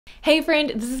Hey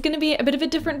friend, this is going to be a bit of a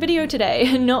different video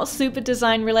today, not super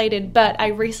design related, but I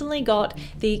recently got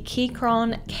the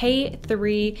Keychron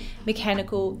K3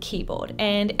 mechanical keyboard,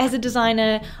 and as a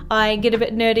designer I get a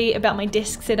bit nerdy about my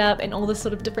desk setup and all the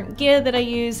sort of different gear that I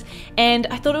use, and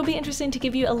I thought it would be interesting to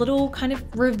give you a little kind of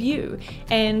review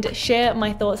and share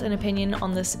my thoughts and opinion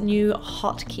on this new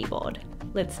hot keyboard.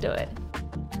 Let's do it.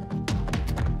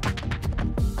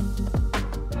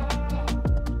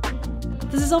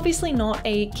 This is obviously not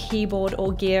a keyboard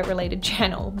or gear related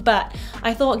channel, but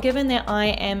I thought given that I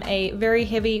am a very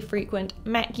heavy frequent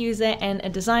Mac user and a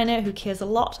designer who cares a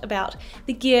lot about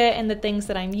the gear and the things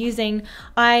that I'm using,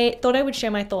 I thought I would share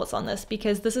my thoughts on this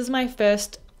because this is my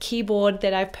first keyboard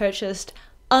that I've purchased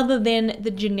other than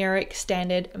the generic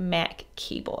standard Mac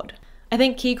keyboard. I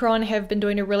think Keychron have been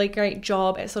doing a really great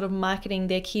job at sort of marketing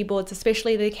their keyboards,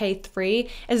 especially the K3,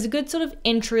 as a good sort of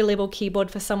entry-level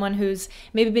keyboard for someone who's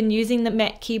maybe been using the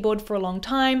Mac keyboard for a long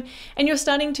time and you're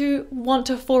starting to want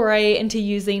to foray into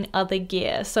using other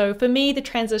gear. So for me, the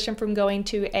transition from going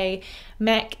to a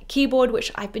Mac keyboard,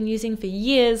 which I've been using for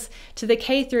years, to the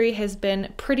K3 has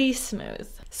been pretty smooth.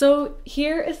 So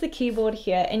here is the keyboard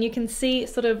here, and you can see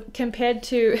sort of compared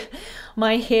to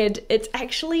my head, it's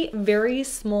actually very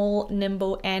small,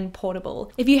 nimble, and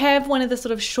portable. If you have one of the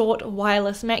sort of short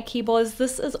wireless Mac keyboards,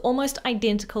 this is almost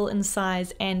identical in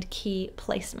size and key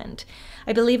placement.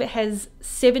 I believe it has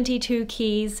 72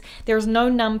 keys, there's no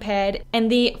numpad, and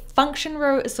the function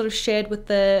row is sort of shared with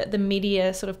the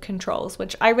media sort of controls,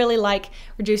 which I really like,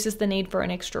 reduces the need for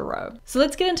an extra row. So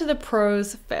let's get into the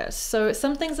pros first. So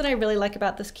some things that I really like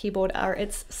about this keyboard are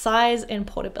its size and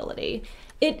portability.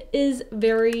 It is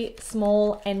very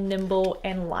small and nimble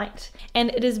and light,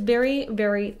 and it is very,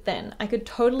 very thin. I could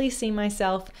totally see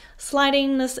myself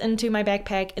sliding this into my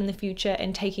backpack in the future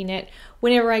and taking it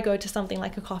whenever I go to something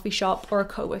like a coffee shop or a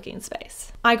co-working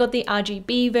space. I got the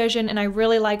RGB version and I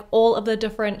really like all of the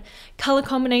different color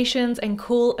combinations and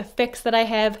cool effects that I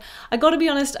have. I gotta be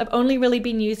honest, I've only really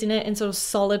been using it in sort of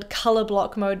solid color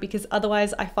block mode because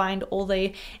otherwise I find all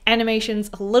the animations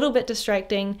a little bit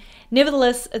distracting.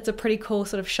 Nevertheless, it's a pretty cool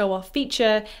sort of show off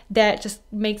feature that just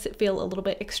makes it feel a little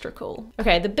bit extra cool.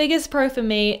 Okay, the biggest pro for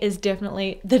me is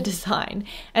definitely the design.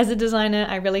 As a designer,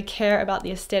 I really care about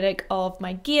the aesthetic of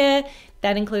my gear.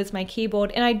 That includes my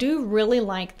keyboard, and I do really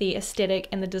like the aesthetic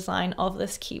and the design of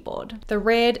this keyboard. The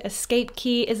red escape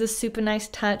key is a super nice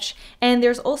touch, and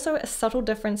there's also a subtle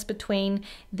difference between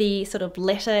the sort of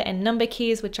letter and number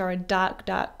keys, which are a dark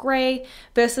gray,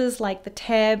 versus like the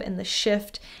tab and the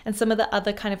shift and some of the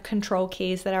other kind of control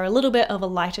keys that are a little bit of a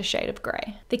lighter shade of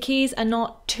gray. The keys are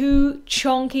not too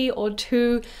chonky or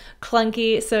too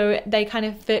clunky, so they kind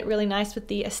of fit really nice with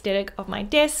the aesthetic of my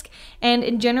desk, and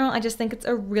in general I just think it's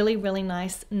a really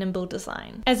nice nimble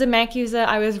design. As a Mac user,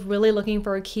 I was really looking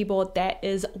for a keyboard that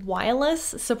is wireless.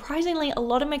 Surprisingly, a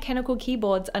lot of mechanical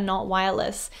keyboards are not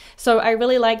wireless, so I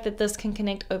really like that this can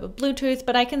connect over Bluetooth,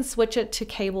 but I can switch it to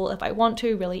cable if I want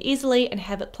to really easily and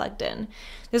have it plugged in.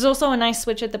 There's also a nice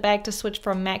switch at the back to switch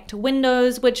from Mac to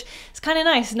Windows, which is kind of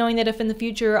nice knowing that if in the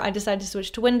future I decide to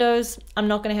switch to Windows, I'm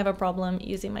not going to have a problem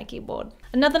using my keyboard.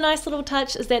 Another nice little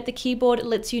touch is that the keyboard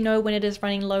lets you know when it is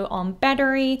running low on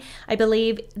battery. I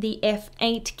believe the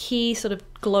F8 key sort of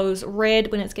glows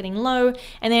red when it's getting low,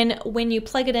 and then when you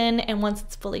plug it in and once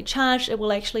it's fully charged, it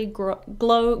will actually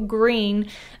glow green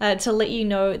to let you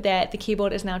know that the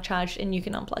keyboard is now charged and you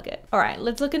can unplug it. Alright,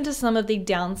 let's look into some of the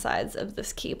downsides of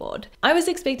this keyboard. I was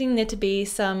expecting there to be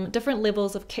some different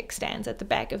levels of kickstands at the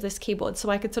back of this keyboard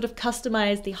so I could sort of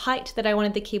customize the height that I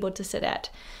wanted the keyboard to sit at.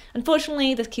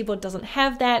 Unfortunately, this keyboard doesn't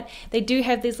have that. They do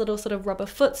have these little sort of rubber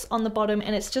foots on the bottom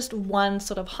and it's just one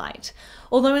sort of height.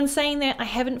 Although in saying that, I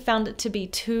haven't found it to be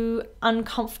too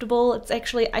uncomfortable. It's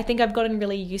actually, I think I've gotten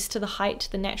really used to the height,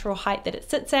 the natural height that it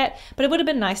sits at, but it would have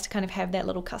been nice to kind of have that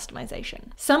little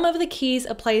customization. Some of the keys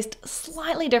are placed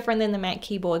slightly different than the Mac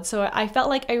keyboard, so I felt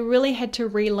like I really had to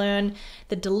relearn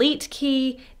the delete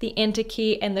key, the enter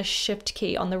key, and the shift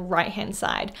key on the right hand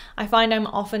side. I find I'm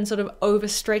often sort of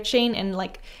overstretching and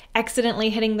like accidentally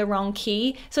hitting the wrong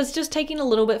key, so it's just taking a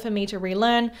little bit for me to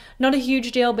relearn. Not a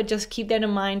huge deal, but just keep that in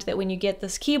mind that when you get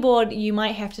this keyboard, you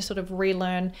might have to sort of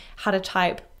relearn how to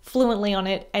type fluently on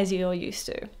it as you're used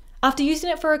to. After using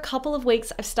it for a couple of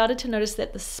weeks, I've started to notice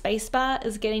that the spacebar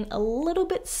is getting a little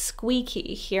bit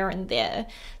squeaky here and there.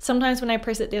 Sometimes when I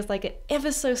press it, there's like an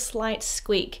ever so slight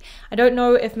squeak. I don't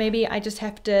know if maybe I just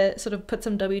have to sort of put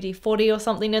some WD-40 or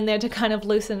something in there to kind of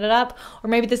loosen it up,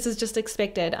 or maybe this is just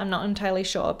expected. I'm not entirely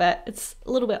sure, but it's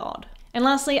a little bit odd. And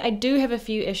lastly, I do have a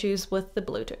few issues with the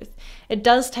Bluetooth. It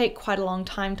does take quite a long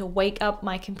time to wake up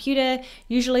my computer.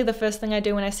 Usually the first thing I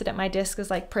do when I sit at my desk is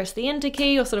like press the enter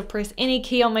key or sort of press any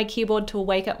key on my keyboard to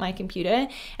wake up my computer.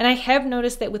 And I have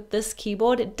noticed that with this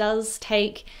keyboard, it does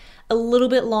take a little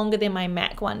bit longer than my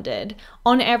Mac one did.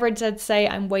 On average, I'd say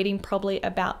I'm waiting probably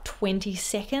about 20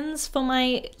 seconds for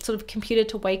my sort of computer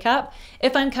to wake up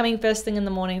if I'm coming first thing in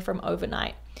the morning from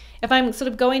overnight. If I'm sort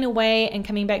of going away and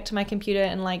coming back to my computer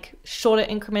in like shorter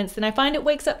increments, then I find it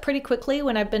wakes up pretty quickly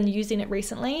when I've been using it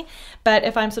recently. But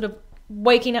if I'm sort of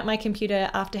waking up my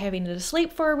computer after having it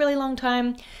asleep for a really long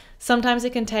time, sometimes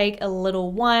it can take a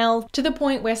little while, to the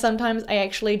point where sometimes I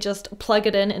actually just plug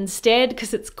it in instead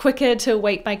because it's quicker to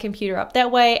wake my computer up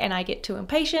that way, and I get too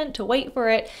impatient to wait for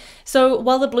it. So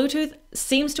while the Bluetooth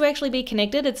seems to actually be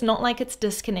connected, it's not like it's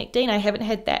disconnecting. I haven't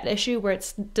had that issue where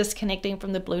it's disconnecting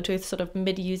from the Bluetooth sort of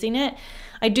mid-using it.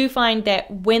 I do find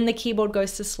that when the keyboard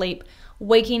goes to sleep,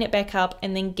 waking it back up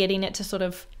and then getting it to sort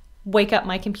of wake up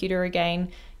my computer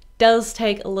again does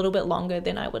take a little bit longer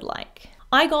than I would like.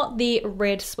 I got the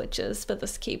red switches for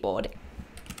this keyboard.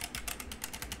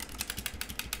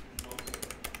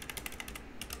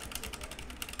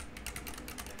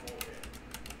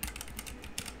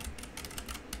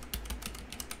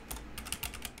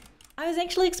 I was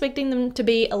actually expecting them to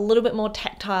be a little bit more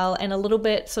tactile and a little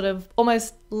bit sort of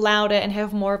almost louder and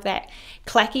have more of that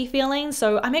clacky feeling.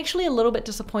 So I'm actually a little bit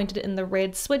disappointed in the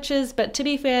red switches, but to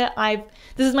be fair,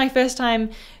 this is my first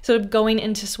time sort of going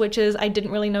into switches. I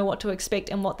didn't really know what to expect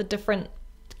and what the different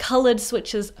colored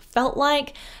switches felt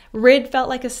like. Red felt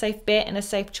like a safe bet and a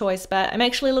safe choice, but I'm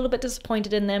actually a little bit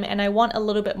disappointed in them, and I want a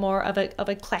little bit more of a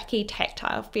clacky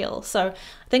tactile feel. So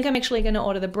I think I'm actually going to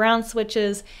order the brown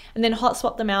switches and then hot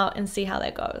swap them out and see how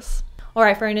that goes.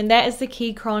 Alright friend, and that is the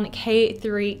Keychron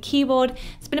K3 keyboard.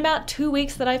 It's been about 2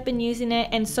 weeks that I've been using it,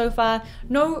 and so far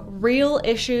no real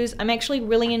issues. I'm actually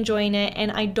really enjoying it,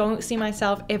 and I don't see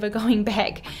myself ever going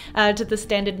back to the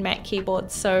standard Mac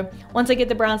keyboard. So once I get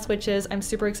the brown switches, I'm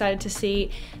super excited to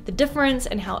see the difference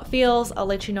and how it feels. I'll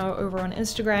let you know over on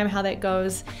Instagram how that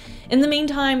goes. In the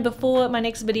meantime, before my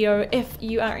next video, if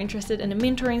you are interested in a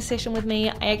mentoring session with me,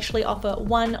 I actually offer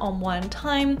one-on-one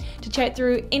time to chat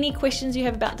through any questions you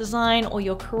have about design or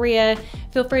your career.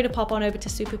 Feel free to pop on over to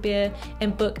Superbear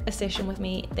and book a session with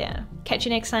me there. Catch you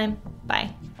next time.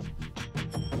 Bye.